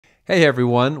Hey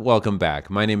everyone, welcome back.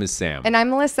 My name is Sam. And I'm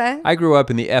Melissa. I grew up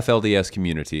in the FLDS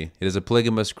community. It is a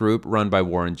polygamous group run by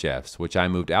Warren Jeffs, which I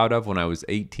moved out of when I was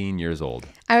 18 years old.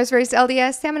 I was raised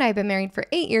LDS. Sam and I have been married for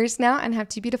 8 years now and have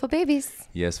 2 beautiful babies.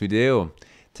 Yes, we do.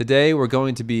 Today we're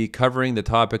going to be covering the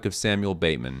topic of Samuel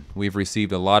Bateman. We've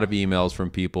received a lot of emails from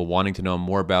people wanting to know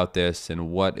more about this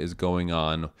and what is going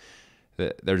on.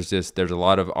 There's a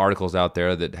lot of articles out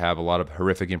there that have a lot of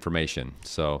horrific information.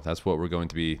 So that's what we're going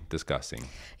to be discussing.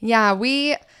 Yeah,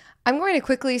 I'm going to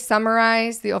quickly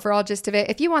summarize the overall gist of it.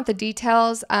 If you want the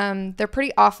details, they're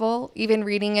pretty awful. Even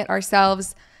reading it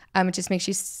ourselves, it just makes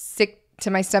you sick to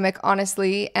my stomach,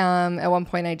 honestly. At one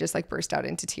point, I just burst out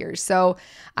into tears. So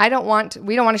we don't want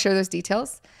to share those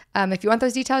details. If you want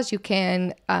those details, you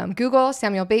can Google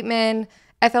Samuel Bateman,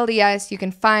 FLDS. You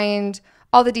can find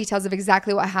all the details of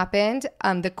exactly what happened,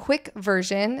 the quick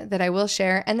version that I will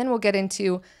share, and then we'll get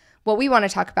into what we want to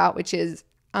talk about, which is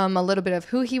a little bit of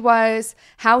who he was,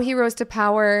 how he rose to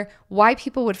power, why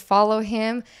people would follow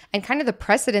him, and kind of the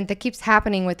precedent that keeps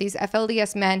happening with these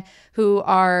FLDS men who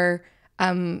are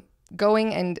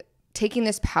going and taking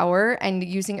this power and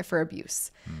using it for abuse.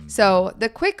 So the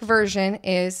quick version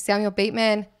is Samuel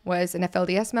Bateman was an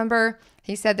FLDS member.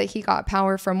 He said that he got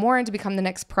power from Warren to become the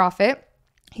next prophet.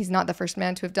 He's not the first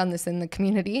man to have done this in the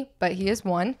community, but he is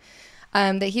one.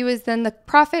 That he was then the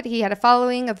prophet. He had a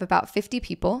following of about 50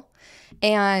 people,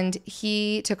 and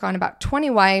he took on about 20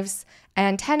 wives,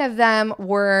 and 10 of them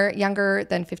were younger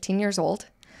than 15 years old,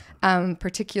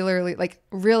 particularly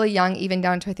really young, even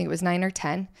down to I think it was 9 or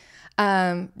 10.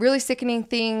 Really sickening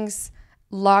things,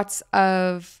 lots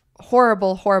of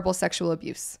horrible, horrible sexual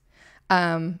abuse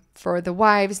for the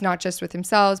wives, not just with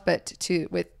themselves, but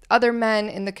with other men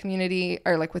in the community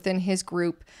or within his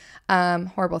group,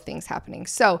 horrible things happening.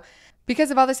 So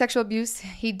because of all the sexual abuse,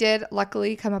 he did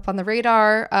luckily come up on the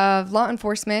radar of law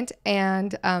enforcement,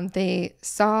 and they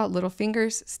saw little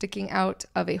fingers sticking out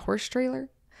of a horse trailer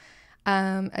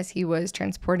as he was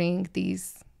transporting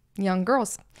these young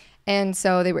girls. And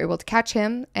so they were able to catch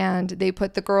him, and they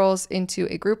put the girls into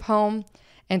a group home,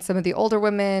 and some of the older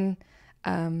women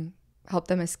helped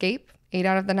them escape, 8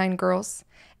 out of the 9 girls.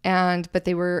 But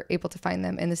they were able to find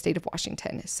them in the state of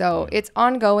Washington. So it's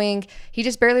ongoing. He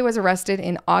just barely was arrested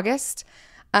in August.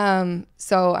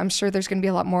 So I'm sure there's going to be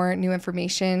a lot more new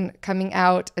information coming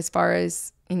out as far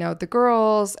as, the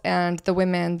girls and the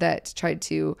women that tried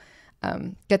to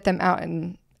get them out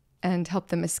and help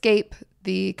them escape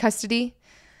the custody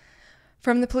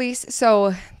from the police.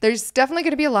 So there's definitely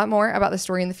going to be a lot more about the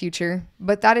story in the future.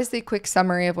 But that is the quick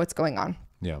summary of what's going on.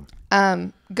 Yeah.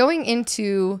 Going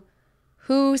into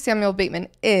who Samuel Bateman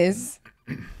is,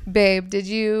 babe, did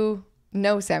you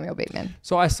know Samuel Bateman?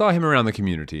 So I saw him around the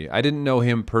community. I didn't know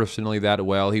him personally that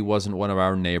well. He wasn't one of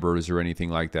our neighbors or anything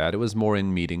like that. It was more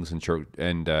in meetings and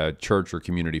church or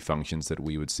community functions that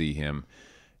we would see him.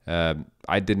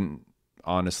 I didn't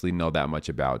honestly know that much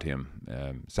about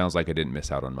him. Sounds like I didn't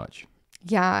miss out on much.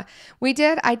 Yeah, we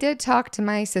did. I did talk to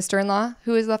my sister-in-law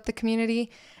who has left the community,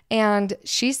 and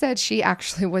she said she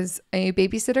actually was a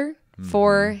babysitter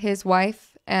for his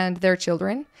wife and their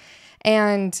children,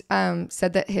 and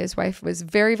said that his wife was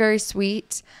very, very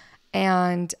sweet,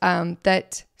 and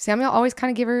that Samuel always kind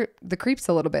of gave her the creeps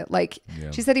a little bit.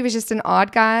 She said he was just an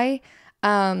odd guy.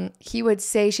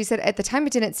 She said at the time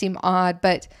it didn't seem odd,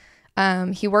 but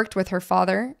he worked with her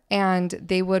father, and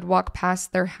they would walk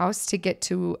past their house to get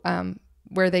to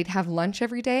where they'd have lunch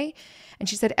every day. And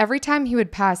she said every time he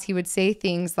would pass, he would say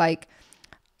things like,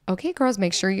 "Okay, girls,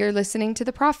 make sure you're listening to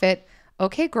the prophet.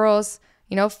 Okay, girls,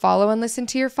 follow and listen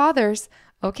to your fathers.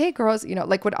 Okay, girls,"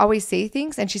 would always say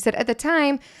things. And she said at the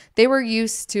time they were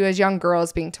used to, as young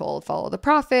girls, being told, follow the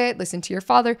prophet, listen to your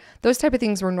father. Those type of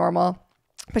things were normal.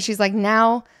 But she's like,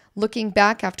 now looking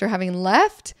back after having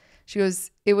left, she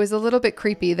goes, it was a little bit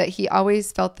creepy that he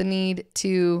always felt the need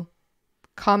to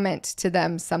comment to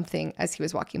them something as he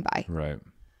was walking by. Right.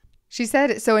 She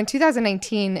said, so in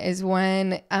 2019 is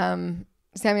when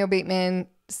Samuel Bateman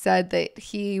said that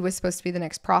he was supposed to be the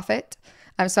next prophet.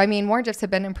 Warren Jeffs had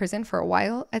been in prison for a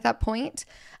while at that point.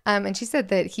 And she said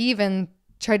that he even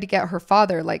tried to get her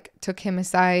father, took him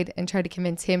aside and tried to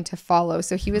convince him to follow.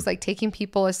 So he was taking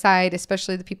people aside,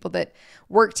 especially the people that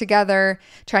work together,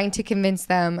 trying to convince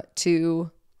them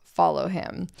to follow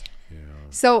him. Yeah.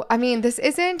 So, this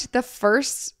isn't the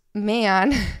first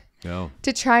man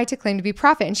to try to claim to be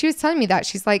prophet. And she was telling me that.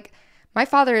 She's like, my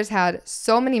father has had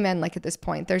so many men at this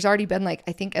point. There's already been I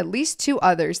think at least 2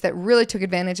 others that really took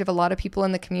advantage of a lot of people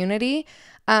in the community.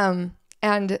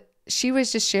 And she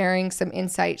was just sharing some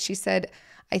insight. She said,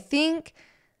 I think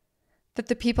that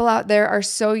the people out there are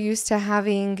so used to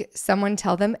having someone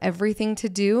tell them everything to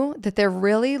do that they're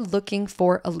really looking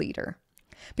for a leader.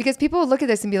 Because people will look at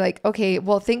this and be like, okay,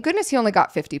 well, thank goodness he only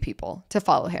got 50 people to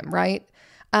follow him, right?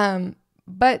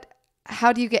 But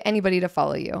how do you get anybody to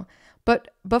follow you?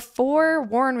 But before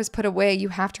Warren was put away, you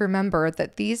have to remember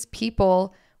that these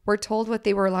people were told what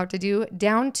they were allowed to do,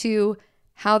 down to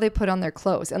how they put on their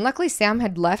clothes. And luckily Sam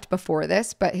had left before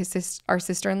this, but our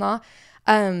sister-in-law,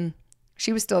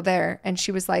 she was still there. And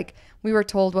she was like, we were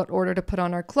told what order to put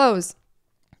on our clothes.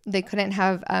 They couldn't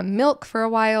have milk for a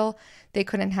while. They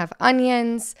couldn't have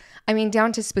onions. I mean,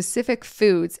 down to specific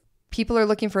foods. People are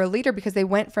looking for a leader because they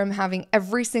went from having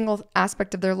every single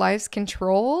aspect of their lives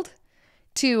controlled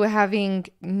to having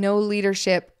no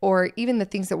leadership, or even the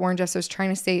things that Warren Jeffs was trying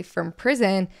to say from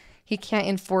prison, he can't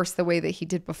enforce the way that he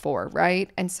did before,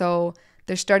 right? And so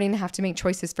they're starting to have to make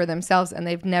choices for themselves, and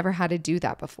they've never had to do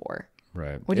that before.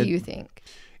 Right. What do you think?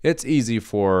 It's easy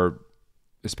for,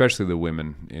 especially the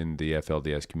women in the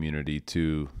FLDS community,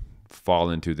 to fall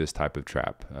into this type of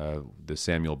trap, the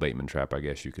Samuel Bateman trap, I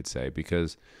guess you could say,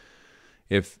 because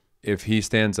if he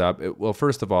stands up, well,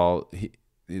 first of all,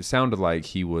 it sounded like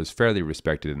he was fairly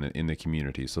respected in the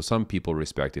community. So some people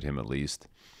respected him at least.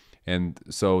 And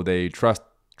so they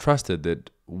trusted that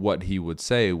what he would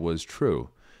say was true.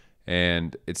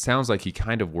 And it sounds like he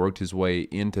kind of worked his way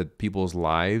into people's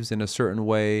lives in a certain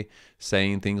way,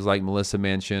 saying things like Melissa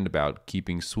mentioned about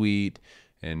keeping sweet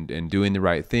and doing the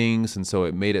right things. And so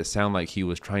it made it sound like he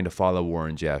was trying to follow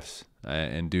Warren Jeffs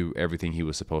and do everything he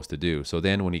was supposed to do. So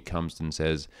then when he comes and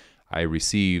says, I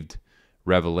received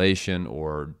revelation,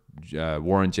 or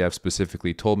Warren Jeffs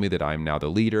specifically told me that I'm now the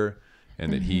leader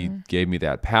and that he gave me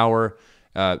that power,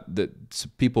 that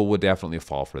people would definitely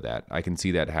fall for that. I can see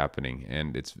that happening.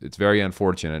 And it's very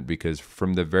unfortunate, because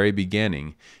from the very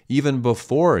beginning, even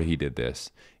before he did this,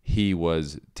 he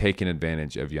was taking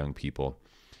advantage of young people,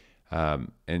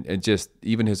 and just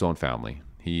even his own family.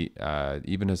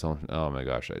 Even his own, oh my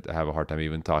gosh, I have a hard time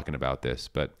even talking about this,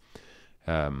 but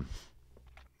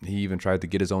he even tried to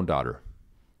get his own daughter.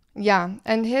 Yeah.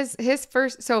 And his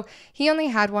first, so he only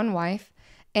had one wife,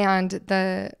 and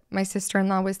my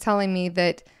sister-in-law was telling me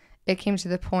that it came to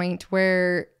the point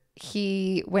where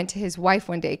he went to his wife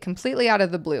one day, completely out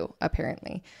of the blue,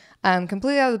 apparently,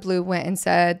 completely out of the blue, went and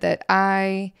said that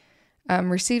I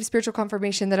received spiritual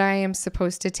confirmation that I am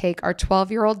supposed to take our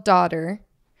 12-year-old daughter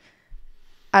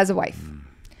as a wife.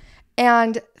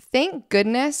 And thank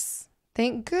goodness,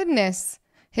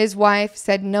 his wife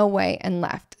said no way and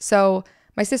left. So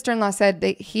my sister-in-law said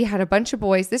that he had a bunch of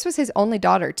boys. This was his only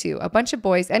daughter too, a bunch of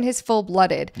boys, and his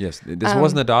full-blooded. Yes, this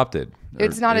wasn't adopted.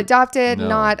 It's not adopted, no.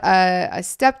 Not a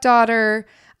stepdaughter.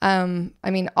 I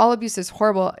mean, all abuse is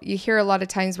horrible. You hear a lot of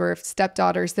times where if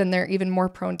stepdaughters, then they're even more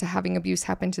prone to having abuse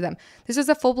happen to them. This was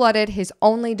a full-blooded, his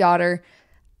only daughter,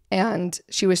 and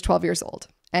she was 12 years old.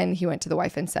 And he went to the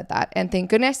wife and said that. And thank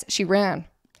goodness she ran.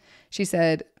 She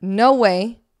said, no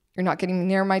way, you're not getting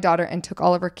near my daughter, and took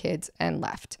all of her kids and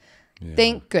left. Yeah.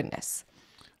 Thank goodness.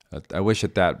 I wish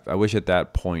at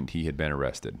that point he had been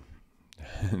arrested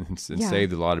and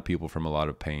saved a lot of people from a lot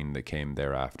of pain that came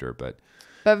thereafter. But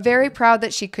very proud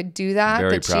that she could do that.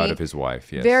 Very proud of his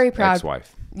wife. Yes. Very proud.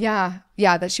 Ex-wife. Yeah,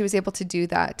 that she was able to do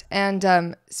that.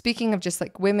 And speaking of just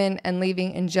like women and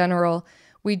leaving in general,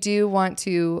 we do want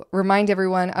to remind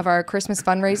everyone of our Christmas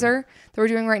fundraiser that we're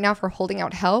doing right now for Holding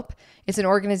Out Help. It's an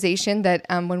organization that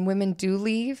when women do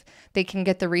leave, they can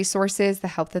get the resources, the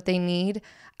help that they need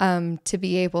to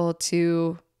be able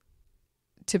to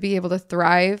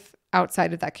thrive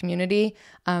outside of that community.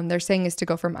 They're saying is to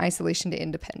go from isolation to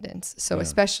independence. So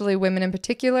especially women in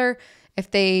particular,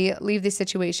 if they leave these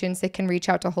situations, they can reach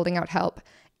out to Holding Out Help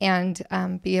and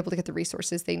be able to get the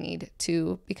resources they need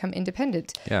to become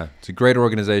independent. Yeah, it's a great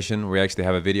organization. We actually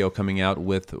have a video coming out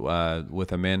with Emma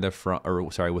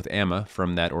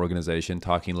from that organization,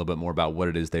 talking a little bit more about what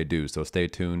it is they do. So stay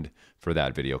tuned for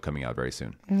that video coming out very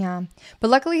soon. Yeah, but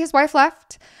luckily his wife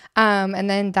left, and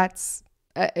then that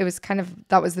was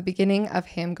the beginning of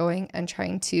him going and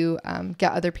trying to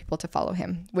get other people to follow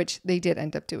him, which they did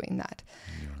end up doing that.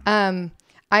 Yeah.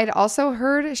 I'd also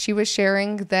heard she was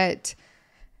sharing that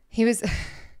he was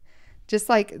just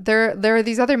like, there are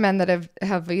these other men that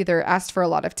have either asked for a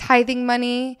lot of tithing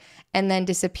money and then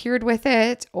disappeared with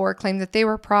it, or claimed that they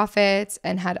were prophets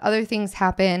and had other things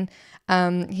happen.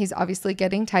 He's obviously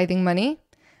getting tithing money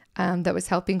that was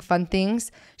helping fund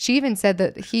things. She even said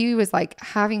that he was like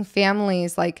having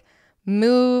families like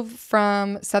move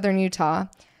from southern Utah,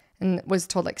 and was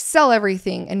told like sell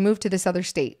everything and move to this other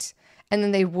state. And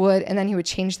then he would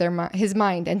change his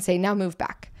mind and say, now move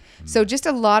back. So just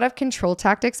a lot of control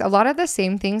tactics, a lot of the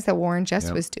same things that Warren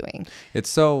Jess was doing. It's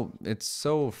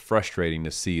so frustrating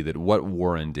to see that what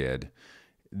Warren did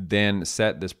then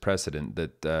set this precedent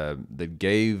that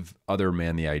gave other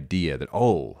men the idea that,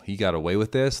 oh, he got away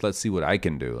with this. Let's see what I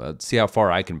can do. Let's see how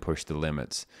far I can push the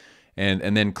limits.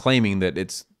 And then claiming that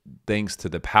it's thanks to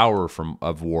the power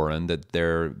of Warren that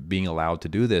they're being allowed to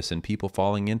do this, and people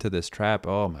falling into this trap.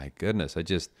 Oh my goodness.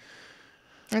 It's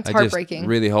heartbreaking. Just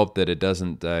really hope that it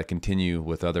doesn't continue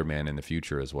with other men in the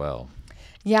future as well.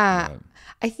 Yeah.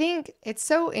 I think it's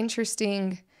so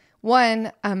interesting.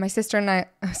 One, my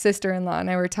sister-in-law and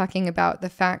I were talking about the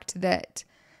fact that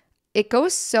it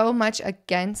goes so much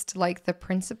against like the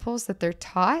principles that they're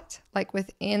taught, like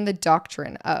within the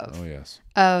doctrine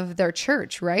of their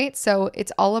church, right? So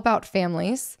it's all about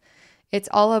families. It's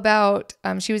all about,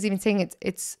 she was even saying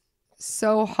it's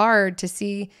so hard to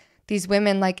see these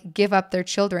women like give up their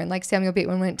children. Like Samuel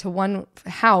Bateman went to one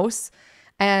house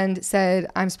and said,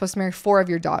 I'm supposed to marry 4 of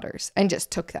your daughters, and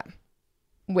just took them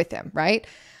with him, right?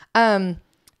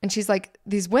 And she's like,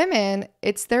 these women,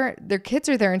 it's their kids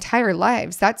are their entire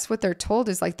lives. That's what they're told,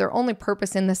 is like their only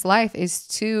purpose in this life is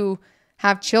to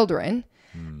have children.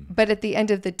 But at the end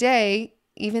of the day,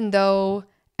 even though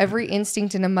every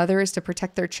instinct in a mother is to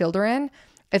protect their children,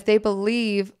 if they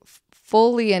believe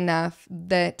fully enough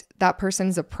that that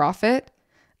person's a prophet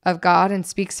of God and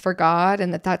speaks for God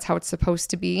and that that's how it's supposed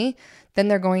to be, then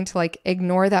they're going to like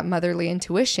ignore that motherly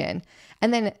intuition.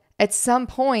 And then at some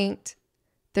point,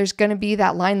 there's going to be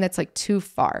that line that's like too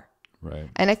far. Right.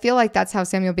 And I feel like that's how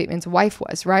Samuel Bateman's wife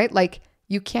was, right? Like,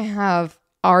 you can't have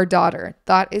our daughter.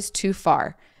 That is too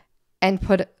far. And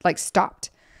stopped.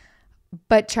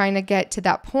 But trying to get to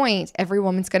that point, every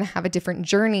woman's going to have a different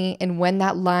journey, and when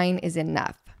that line is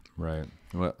enough. Right.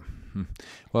 Well,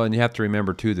 and you have to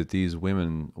remember too that these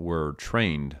women were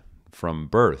trained from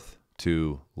birth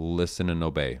to listen and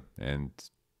obey and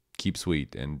keep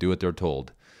sweet and do what they're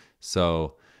told.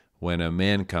 So when a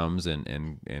man comes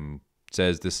and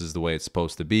says, this is the way it's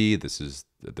supposed to be, this is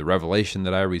the revelation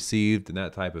that I received, and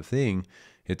that type of thing,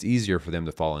 it's easier for them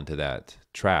to fall into that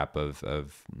trap of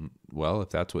well, if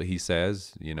that's what he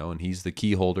says, and he's the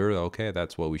key holder, okay,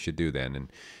 that's what we should do then.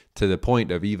 And to the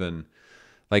point of even,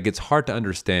 like, it's hard to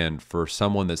understand for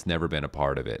someone that's never been a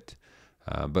part of it.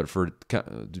 But for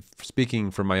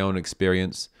speaking from my own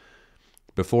experience,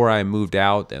 before I moved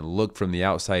out and looked from the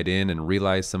outside in and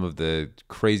realized some of the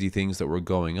crazy things that were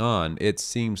going on, it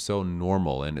seemed so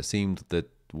normal, and it seemed that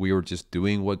we were just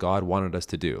doing what God wanted us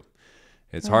to do.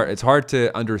 It's hard. It's hard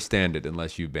to understand it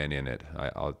unless you've been in it.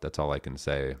 That's all I can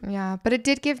say. Yeah, but it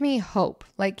did give me hope.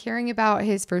 Like, hearing about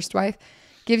his first wife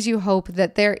gives you hope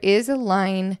that there is a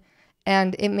line,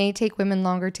 and it may take women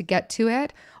longer to get to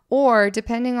it, or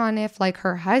depending on if like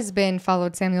her husband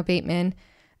followed Samuel Bateman.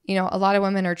 A lot of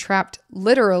women are trapped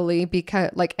literally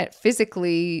because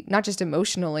physically, not just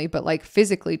emotionally, but like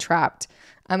physically trapped.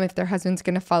 If their husband's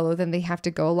going to follow them, they have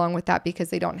to go along with that because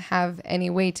they don't have any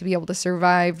way to be able to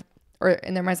survive, or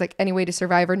in their minds, like any way to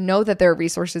survive, or know that there are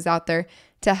resources out there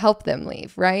to help them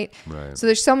leave. Right. So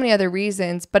there's so many other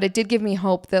reasons, but it did give me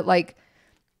hope that like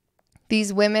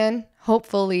these women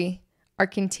hopefully are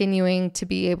continuing to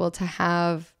be able to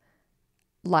have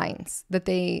lines that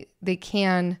they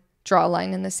can draw a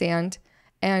line in the sand,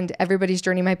 and everybody's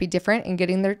journey might be different in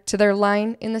getting to their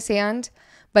line in the sand,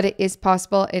 but it is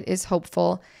possible. It is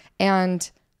hopeful. And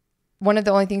one of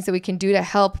the only things that we can do to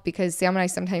help, because Sam and I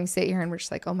sometimes sit here and we're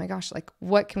just like, oh my gosh, like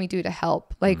what can we do to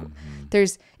help? Like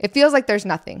it feels like there's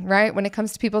nothing, right? When it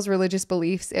comes to people's religious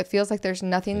beliefs, it feels like there's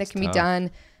nothing that can be done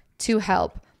to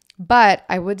help. But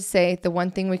I would say the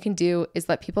one thing we can do is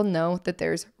let people know that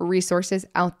there's resources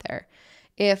out there.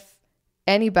 If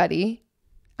anybody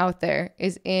out there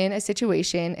is in a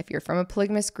situation, if you're from a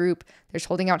polygamous group, there's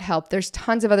holding out help, there's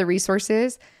tons of other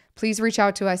resources. Please reach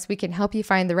out to us. We can help you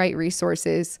find the right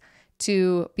resources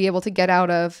to be able to get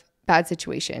out of bad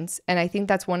situations. And I think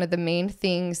that's one of the main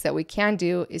things that we can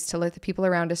do, is to let the people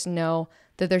around us know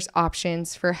that there's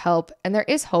options for help and there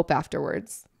is hope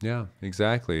afterwards. Yeah,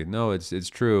 exactly. No, it's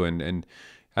true. And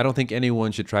I don't think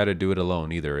anyone should try to do it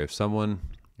alone either. If someone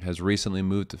has recently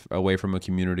moved away from a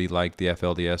community like the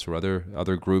FLDS or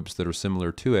other groups that are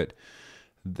similar to it,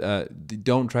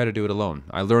 don't try to do it alone.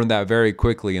 I learned that very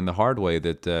quickly in the hard way,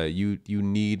 that you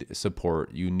need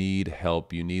support, you need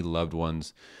help, you need loved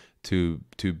ones to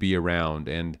be around.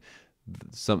 And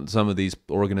some of these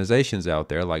organizations out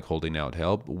there, like Holding Out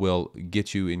Help, will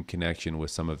get you in connection with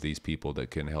some of these people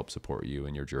that can help support you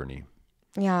in your journey.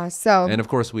 Yeah. So, and of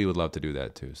course we would love to do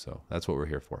that too. So that's what we're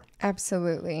here for.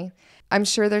 Absolutely. I'm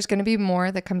sure there's going to be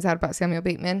more that comes out about Samuel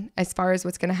Bateman as far as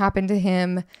what's going to happen to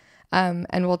him.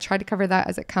 And we'll try to cover that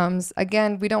as it comes.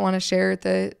 Again, we don't want to share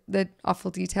the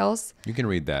awful details. You can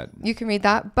read that. You can read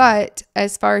that. But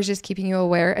as far as just keeping you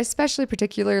aware, especially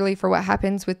particularly for what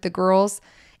happens with the girls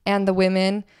and the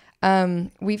women,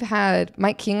 we've had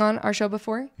Mike King on our show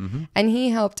before, and he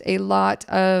helped a lot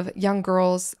of young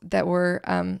girls that were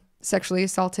sexually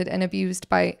assaulted and abused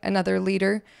by another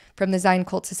leader from the Zion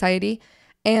Cult Society.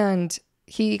 And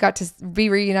he got to be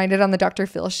reunited on the Dr.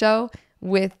 Phil show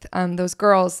with those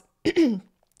girls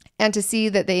and to see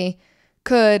that they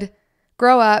could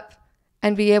grow up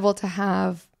and be able to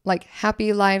have like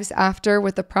happy lives after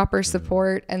with the proper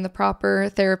support and the proper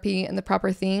therapy and the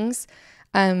proper things,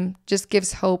 just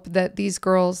gives hope that these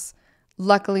girls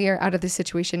luckily are out of this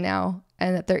situation now,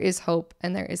 and that there is hope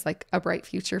and there is like a bright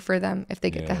future for them if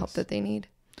they get the help that they need.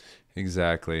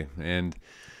 Exactly. And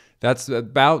that's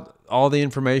about all the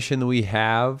information that we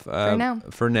have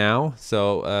for now.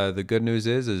 So the good news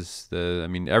is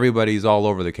everybody's all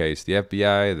over the case. The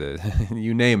FBI,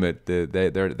 you name it,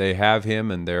 they have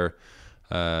him, and they're.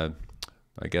 I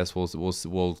guess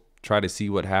we'll try to see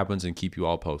what happens and keep you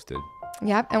all posted.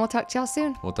 Yep, and we'll talk to y'all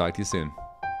soon. We'll talk to you soon.